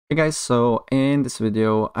Hey guys, so in this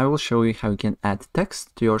video I will show you how you can add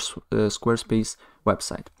text to your Squarespace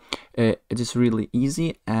website. It is really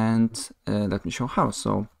easy and let me show how.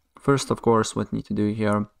 So first, of course, what you need to do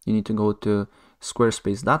here, you need to go to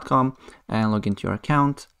squarespace.com and log into your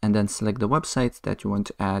account and then select the website that you want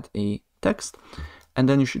to add a text. And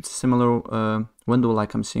then you should see similar window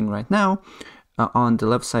like I'm seeing right now. On the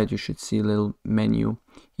left side you should see a little menu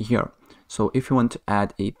here. So if you want to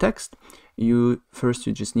add a text, you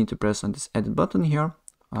just need to press on this edit button here,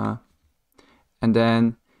 and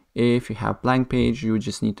then if you have blank page, you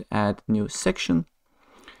just need to add new section,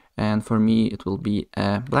 and for me it will be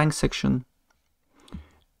a blank section.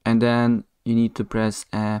 And then you need to press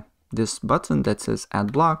this button that says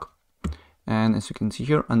add block, and as you can see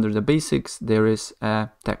here under the basics there is a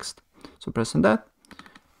text. So press on that,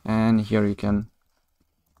 and here you can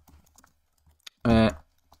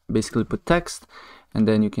basically put text, and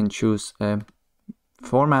then you can choose a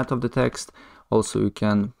format of the text. Also you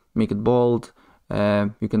can make it bold,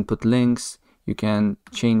 you can put links, you can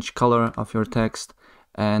change color of your text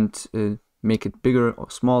and make it bigger or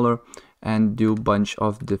smaller and do a bunch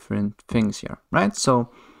of different things here, right? So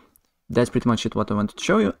that's pretty much it what I wanted to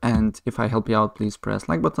show you, and if I help you out, please press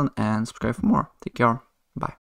like button and subscribe for more. Take care, bye.